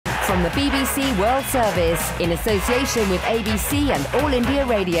from the BBC World Service in association with ABC and All India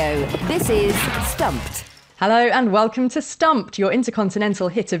Radio. This is Stumped. Hello and welcome to Stumped, your intercontinental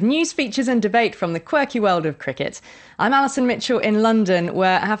hit of news, features and debate from the quirky world of cricket. I'm Alison Mitchell in London,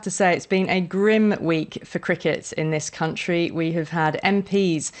 where I have to say it's been a grim week for cricket in this country. We have had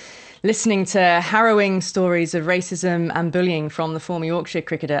MPs listening to harrowing stories of racism and bullying from the former Yorkshire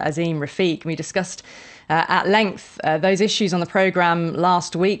cricketer Azeem Rafiq. We discussed at length those issues on the programme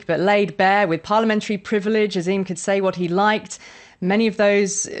last week, but laid bare with parliamentary privilege. Azeem could say what he liked. Many of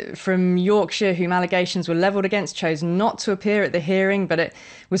those from Yorkshire whom allegations were levelled against chose not to appear at the hearing, but it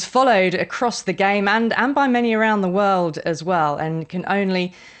was followed across the game and by many around the world as well, and can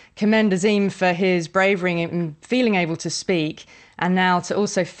only commend Azeem for his bravery in feeling able to speak, and now to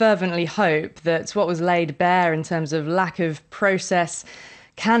also fervently hope that what was laid bare in terms of lack of process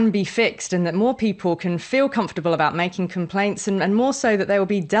can be fixed, and that more people can feel comfortable about making complaints, and more so that they will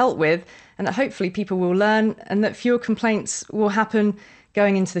be dealt with, and that hopefully people will learn and that fewer complaints will happen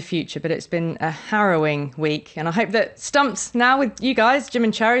going into the future. But it's been a harrowing week, and I hope that Stumped now with you guys, Jim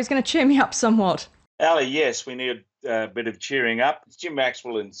and Charu, is going to cheer me up somewhat. Ali, yes, we need a bit of cheering up. It's Jim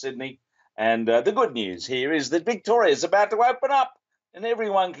Maxwell in Sydney, and the good news here is that Victoria is about to open up and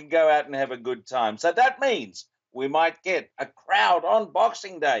everyone can go out and have a good time. So that means we might get a crowd on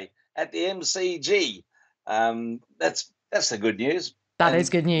Boxing Day at the MCG. That's the good news. That is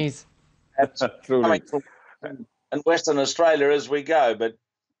good news. That's truly. And Western Australia as we go, but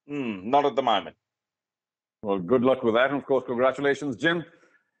not at the moment. Well, good luck with that. And of course, congratulations, Jim.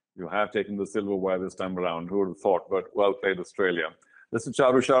 You have taken the silverware this time around. Who would have thought? But well played, Australia. This is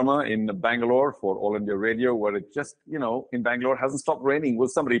Charu Sharma in Bangalore for All India Radio, where it just, in Bangalore hasn't stopped raining. Will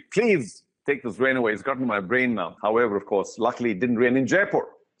somebody please take this rain away? It's gotten to my brain now. However, of course, luckily it didn't rain in Jaipur.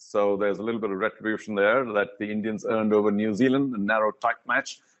 So there's a little bit of retribution there that the Indians earned over New Zealand, a narrow, tight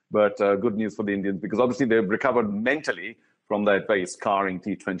match. But good news for the Indians, because obviously they've recovered mentally from that very scarring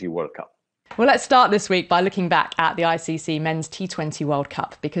T20 World Cup. Well, let's start this week by looking back at the ICC Men's T20 World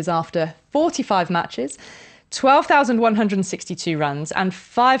Cup, because after 45 matches, 12,162 runs and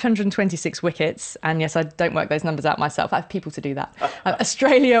 526 wickets, and yes, I don't work those numbers out myself, I have people to do that,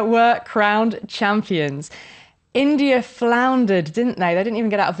 Australia were crowned champions. India floundered, didn't they? They didn't even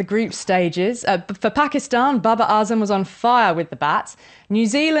get out of the group stages. For Pakistan, Babar Azam was on fire with the bat. New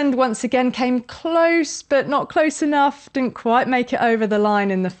Zealand once again came close, but not close enough, didn't quite make it over the line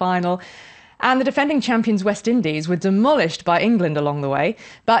in the final. And the defending champions West Indies were demolished by England along the way.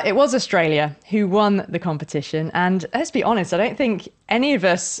 But it was Australia who won the competition. And let's be honest, I don't think any of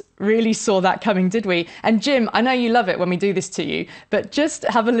us really saw that coming, did we? And Jim, I know you love it when we do this to you, but just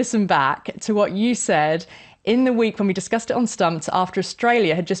have a listen back to what you said in the week when we discussed it on Stumped after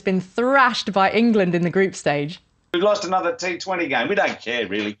Australia had just been thrashed by England in the group stage. We've lost another T20 game. We don't care,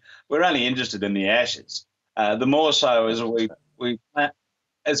 really. We're only interested in the Ashes. The more so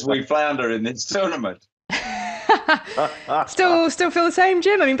as we flounder in this tournament. Still feel the same,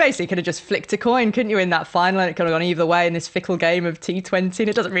 Jim? I mean, basically, you could have just flicked a coin, couldn't you, in that final, and it could have gone either way in this fickle game of T20, and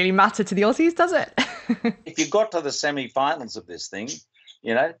it doesn't really matter to the Aussies, does it? If you got to the semi-finals of this thing,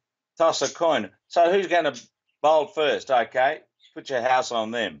 toss a coin. So who's going to bowl first? Okay, put your house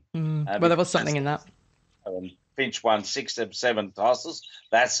on them. Well, there was something in that. Finch won 6 of 7 tosses.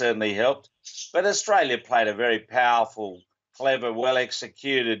 That certainly helped. But Australia played a very powerful, clever,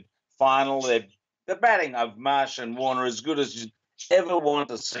 well-executed final. The batting of Marsh and Warner as good as you'd ever want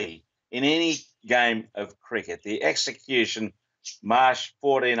to see in any game of cricket. The execution, Marsh,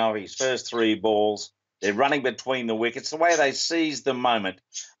 14 of his first 3 balls. They're running between the wickets. The way they seized the moment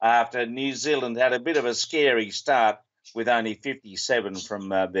after New Zealand had a bit of a scary start with only 57 from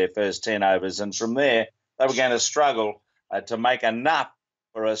their first 10 overs. And from there, they were going to struggle to make enough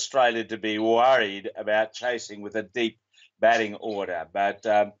for Australia to be worried about chasing with a deep batting order. But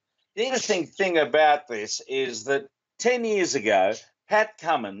the interesting thing about this is that 10 years ago, Pat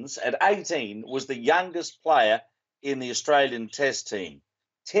Cummins at 18 was the youngest player in the Australian Test team.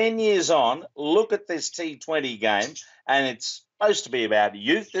 10 years on, look at this T20 game, and it's supposed to be about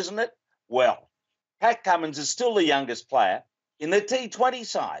youth, isn't it? Well, Pat Cummins is still the youngest player in the T20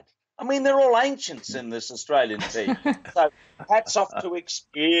 side. I mean, they're all ancients in this Australian team. So hats off to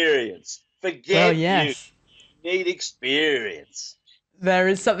experience. Forget youth. You need experience. There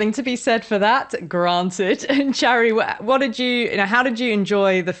is something to be said for that, granted. And Charu, what did how did you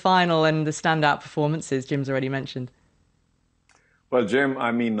enjoy the final and the standout performances Jim's already mentioned? Well, Jim,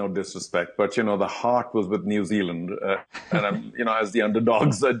 I mean no disrespect, but, the heart was with New Zealand, and, as the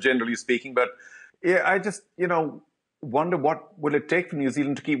underdogs, generally speaking. But, yeah, I just, wonder what will it take for New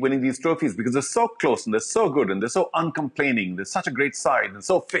Zealand to keep winning these trophies, because they're so close and they're so good and they're so uncomplaining. They're such a great side and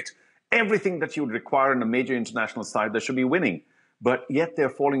so fit. everything that you would require in a major international side that should be winning. But yet they're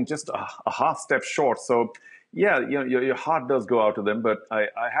falling just a half step short. So, yeah, your heart does go out to them. But I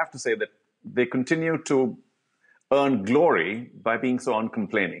have to say that they continue to earn glory by being so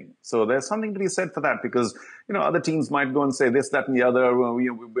uncomplaining. So there's something to be said for that, because other teams might go and say this, that, and the other. Well,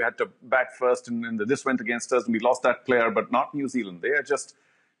 we had to bat first, and this went against us, and we lost that player, but not New Zealand. They are just,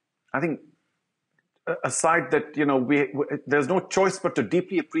 I think, a side that there's no choice but to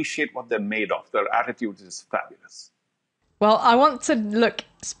deeply appreciate what they're made of. Their attitude is fabulous. Well, I want to look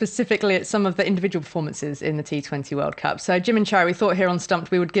specifically at some of the individual performances in the T20 World Cup. So Jim and Charu, we thought here on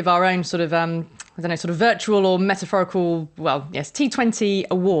Stumped we would give our own sort of, sort of virtual or metaphorical, T20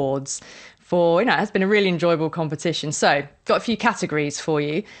 awards for, it has been a really enjoyable competition. So got a few categories for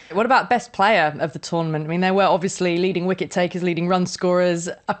you. What about best player of the tournament? I mean, there were obviously leading wicket takers, leading run scorers,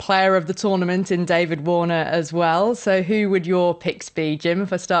 a player of the tournament in David Warner as well. So who would your picks be, Jim,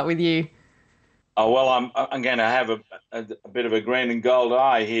 if I start with you? Oh, well, I'm going to have a bit of a green and gold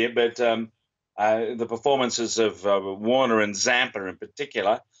eye here, but the performances of Warner and Zampa in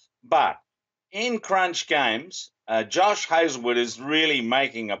particular. But in crunch games, Josh Hazlewood is really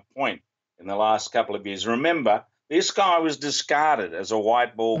making a point in the last couple of years. Remember, this guy was discarded as a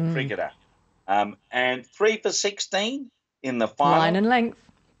white ball cricketer. And 3 for 16 in the final. Line and length.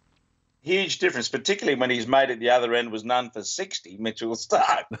 Huge difference, particularly when his mate at the other end was none for 60, Mitchell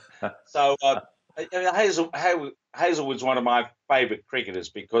Stark. So Hazlewood's one of my favourite cricketers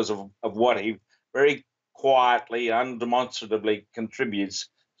because of what he very quietly, undemonstratively contributes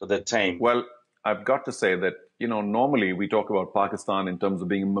to the team. Well, I've got to say that, normally we talk about Pakistan in terms of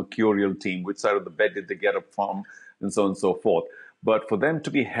being a mercurial team. Which side of the bed did they get up from, and so on and so forth. But for them to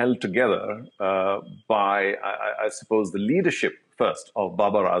be held together by, I suppose, the leadership first of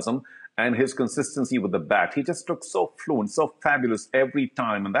Babar Azam and his consistency with the bat. He just looked so fluent, so fabulous every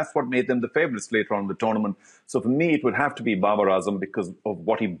time. And that's what made them the favourites later on in the tournament. So for me, it would have to be Babar Azam because of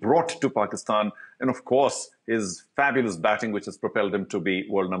what he brought to Pakistan. And of course, his fabulous batting, which has propelled him to be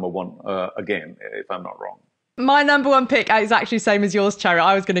world number one again, if I'm not wrong. My number one pick is actually same as yours, Charu.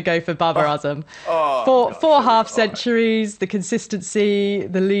 I was going to go for Babar Azam. Four half centuries, the consistency,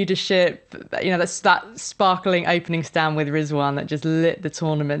 the leadership, that's that sparkling opening stand with Rizwan that just lit the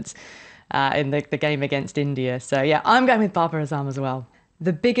tournament in the game against India. So yeah, I'm going with Babar Azam as well.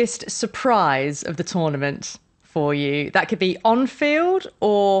 The biggest surprise of the tournament for you, that could be on field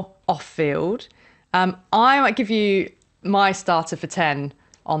or off field. I might give you my starter for 10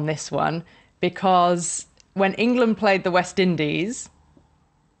 on this one, because when England played the West Indies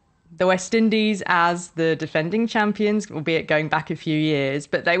as the defending champions, albeit going back a few years,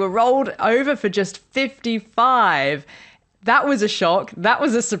 but they were rolled over for just 55. That was a shock. That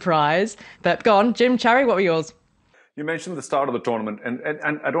was a surprise. But go on, Jim, Charu, what were yours? You mentioned the start of the tournament,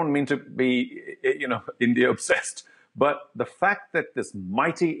 and I don't mean to be, India obsessed, but the fact that this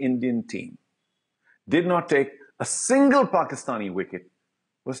mighty Indian team did not take a single Pakistani wicket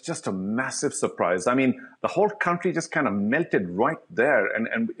was just a massive surprise. I mean, the whole country just kind of melted right there,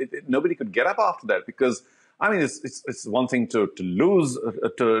 and nobody could get up after that because, I mean, it's one thing to lose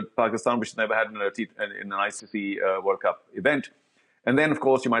to Pakistan, which never had in an ICC World Cup event. And then, of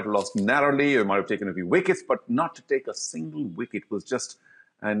course, you might have lost narrowly, you might have taken a few wickets, but not to take a single wicket was just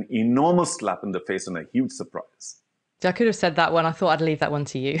an enormous slap in the face and a huge surprise. I could have said that one. I thought I'd leave that one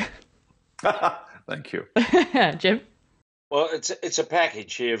to you. Thank you. Jim? Well, it's a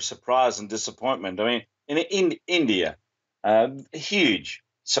package here of surprise and disappointment. I mean, in India, a huge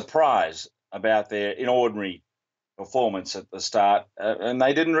surprise about their inordinary performance at the start, and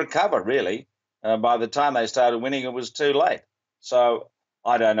they didn't recover, really. By the time they started winning, it was too late. So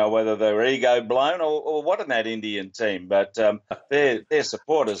I don't know whether they were ego blown or what in that Indian team, but their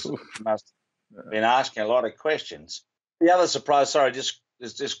supporters must have been asking a lot of questions. The other surprise, sorry, just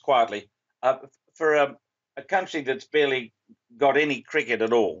quietly, for a country that's barely got any cricket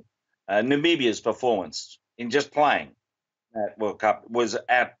at all, Namibia's performance in just playing that World Cup was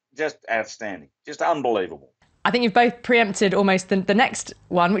just outstanding, just unbelievable. I think you've both preempted almost the next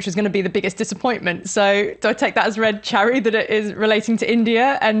one, which was going to be the biggest disappointment. So do I take that as read, Charu, that it is relating to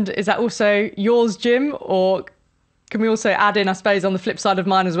India? And is that also yours, Jim? Or can we also add in, I suppose, on the flip side of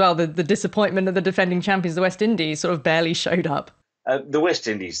mine as well, the disappointment of the defending champions, the West Indies, sort of barely showed up? The West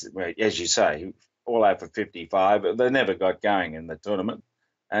Indies, as you say, all out for 55, they never got going in the tournament.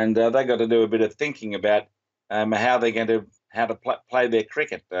 And they got to do a bit of thinking about how they're going to play their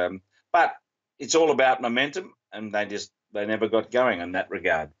cricket. But it's all about momentum, and they never got going in that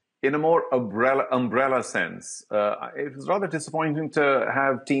regard. In a more umbrella sense, it was rather disappointing to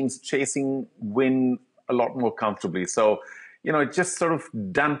have teams chasing win a lot more comfortably. So, it just sort of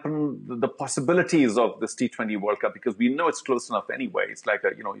dampened the possibilities of this T20 World Cup, because we know it's close enough anyway. It's like,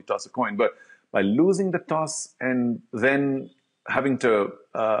 you toss a coin. But by losing the toss and then having to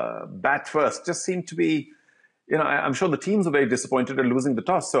bat first just seemed to be, I'm sure the teams are very disappointed at losing the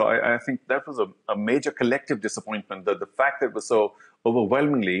toss. So I think that was a major collective disappointment, that the fact that it was so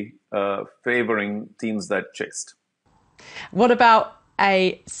overwhelmingly favouring teams that chased. What about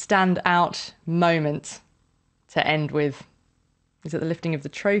a standout moment to end with? Is it the lifting of the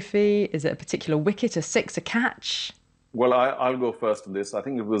trophy? Is it a particular wicket, a six, a catch? Well, I'll go first on this. I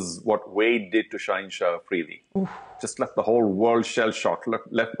think it was what Wade did to Shaheen Shah Afridi. Just left the whole world shell-shocked,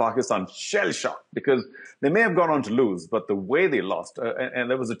 left Pakistan shell-shocked, because they may have gone on to lose, but the way they lost, and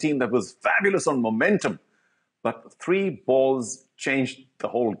there was a team that was fabulous on momentum, but 3 balls changed the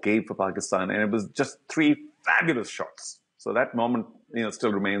whole game for Pakistan, and it was just 3 fabulous shots. So that moment,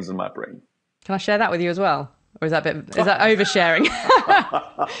 still remains in my brain. Can I share that with you as well? Or is that oversharing?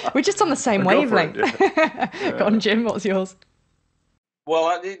 We're just on the same wavelength. Go on, Jim, what's yours?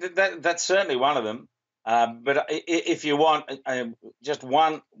 Well, that's certainly one of them. But if you want just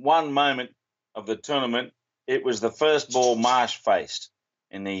one moment of the tournament, it was the first ball Marsh faced,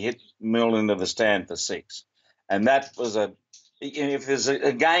 and he hit Mill into the stand for 6. And that was if there's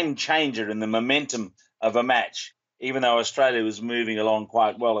a game changer in the momentum of a match, even though Australia was moving along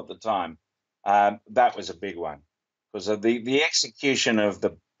quite well at the time, that was a big one, because of the execution of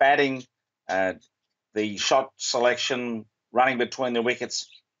the batting, the shot selection, running between the wickets.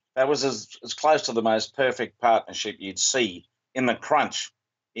 That was as close to the most perfect partnership you'd see in the crunch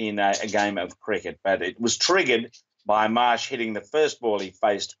in a game of cricket. But it was triggered by Marsh hitting the first ball he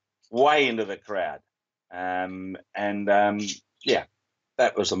faced way into the crowd. Yeah,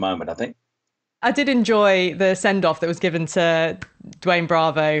 that was the moment, I think. I did enjoy the send-off that was given to Dwayne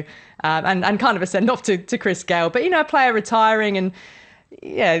Bravo, and kind of a send-off to Chris Gale. But, a player retiring, and,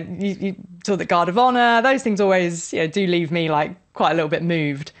 you saw the Guard of Honour. Those things always do leave me quite a little bit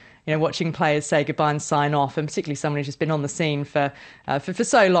moved, watching players say goodbye and sign off, and particularly someone who's just been on the scene for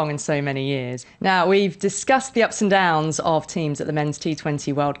so long and so many years. Now, we've discussed the ups and downs of teams at the Men's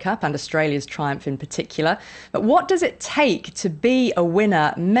T20 World Cup and Australia's triumph in particular. But what does it take to be a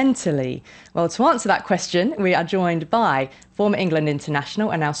winner mentally? Well, to answer that question, we are joined by former England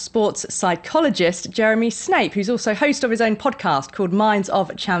international and now sports psychologist Jeremy Snape, who's also host of his own podcast called Minds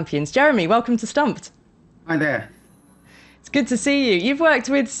of Champions. Jeremy, welcome to Stumped. Hi there. It's good to see you. You've worked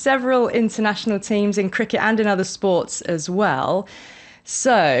with several international teams in cricket and in other sports as well.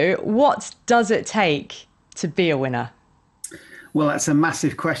 So what does it take to be a winner? Well, that's a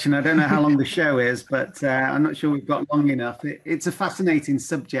massive question. I don't know how long the show is, but I'm not sure we've got long enough. It's a fascinating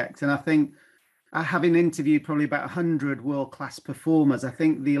subject. And I think having interviewed probably about 100 world-class performers, I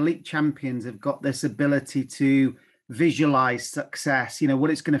think the elite champions have got this ability to visualize success, what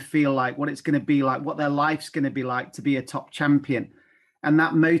it's going to feel like, what it's going to be like, what their life's going to be like to be a top champion. And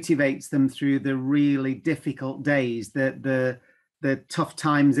that motivates them through the really difficult days, the tough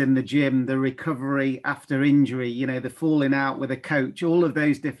times in the gym, the recovery after injury, the falling out with a coach, all of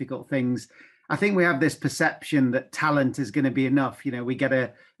those difficult things. I think we have this perception that talent is going to be enough. We get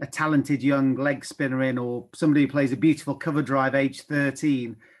a talented young leg spinner in, or somebody who plays a beautiful cover drive age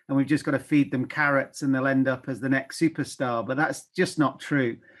 13, and we've just got to feed them carrots and they'll end up as the next superstar. But that's just not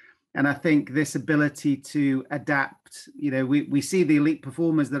true. And I think this ability to adapt, we see the elite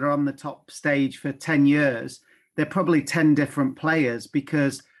performers that are on the top stage for 10 years. They're probably 10 different players,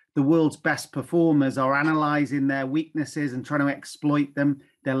 because the world's best performers are analysing their weaknesses and trying to exploit them.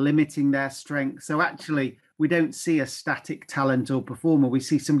 They're limiting their strengths. So actually, we don't see a static talent or performer. We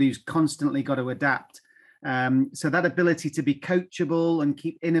see somebody who's constantly got to adapt. So that ability to be coachable and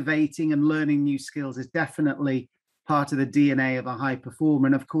keep innovating and learning new skills is definitely part of the DNA of a high performer.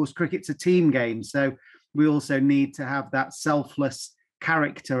 And of course, cricket's a team game. So we also need to have that selfless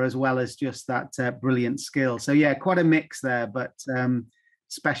character as well as just that brilliant skill. So yeah, quite a mix there, but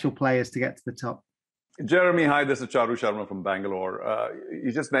special players to get to the top. Jeremy, hi, this is Charu Sharma from Bangalore.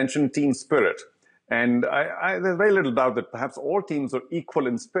 You just mentioned team spirit. And there's very little doubt that perhaps all teams are equal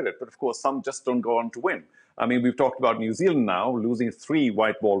in spirit, but of course, some just don't go on to win. I mean, we've talked about New Zealand now losing 3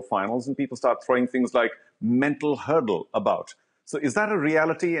 white ball finals, and people start throwing things like mental hurdle about. So is that a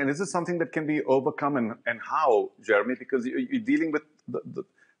reality? And is this something that can be overcome, and how, Jeremy? Because you're dealing with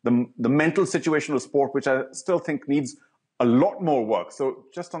the mental situation of sport, which I still think needs a lot more work. So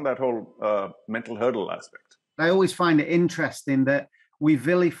just on that whole mental hurdle aspect. I always find it interesting that we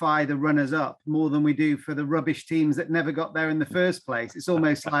vilify the runners-up more than we do for the rubbish teams that never got there in the first place. It's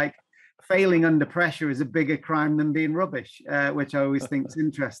almost like failing under pressure is a bigger crime than being rubbish, which I always think is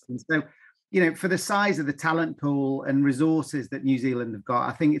interesting. So for the size of the talent pool and resources that New Zealand have got,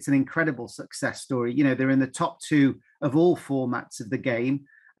 I think it's an incredible success story. They're in the top 2 of all formats of the game.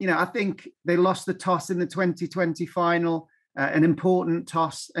 I think they lost the toss in the 2020 final, an important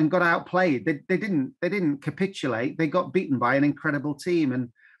toss, and got outplayed. They didn't capitulate. They got beaten by an incredible team, and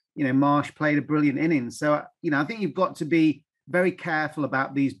Marsh played a brilliant innings. So I think you've got to be very careful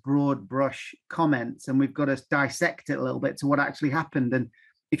about these broad brush comments, and we've got to dissect it a little bit to what actually happened. And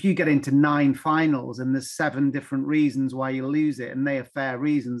if you get into 9 finals and there's 7 different reasons why you lose it, and they are fair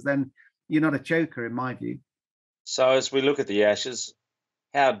reasons, then you're not a choker, in my view. So as we look at the Ashes,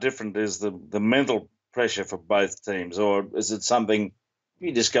 how different is the mental pressure for both teams? Or is it something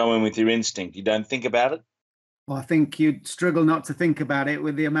you just go in with your instinct? You don't think about it? Well, I think you'd struggle not to think about it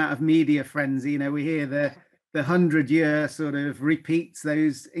with the amount of media frenzy. We hear the 100-year sort of repeats,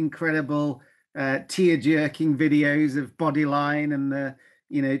 those incredible tear-jerking videos of Bodyline and the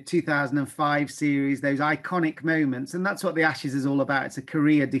 2005 series, those iconic moments. And that's what the Ashes is all about. It's a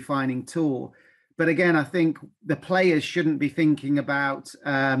career-defining tour. But again, I think the players shouldn't be thinking about,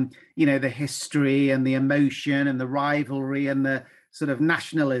 the history and the emotion and the rivalry and the sort of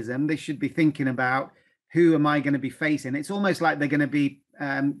nationalism. They should be thinking about, who am I going to be facing? It's almost like they're going to be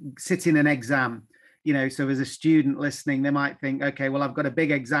sitting an exam. So as a student listening, they might think, okay, well, I've got a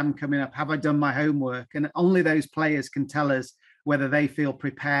big exam coming up. Have I done my homework? And only those players can tell us whether they feel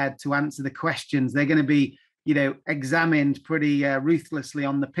prepared to answer the questions. They're going to be examined pretty ruthlessly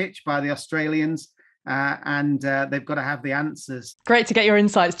on the pitch by the Australians, and they've got to have the answers. Great to get your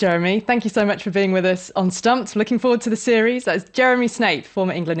insights, Jeremy. Thank you so much for being with us on Stumped. Looking forward to the series. That's Jeremy Snape,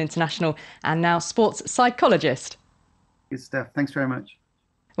 former England international and now sports psychologist. Good stuff. Thanks very much.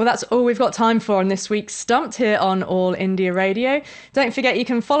 Well, that's all we've got time for on this week's Stumped here on All India Radio. Don't forget you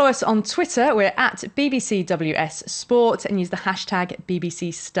can follow us on Twitter. We're at BBCWS Sport and use the hashtag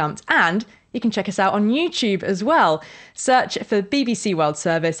BBC Stumped. And you can check us out on YouTube as well. Search for BBC World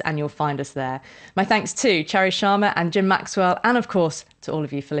Service and you'll find us there. My thanks to Charu, Sharma and Jim Maxwell, and of course to all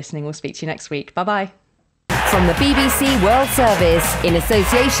of you for listening. We'll speak to you next week. Bye-bye. From the BBC World Service in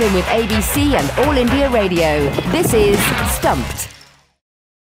association with ABC and All India Radio, this is Stumped.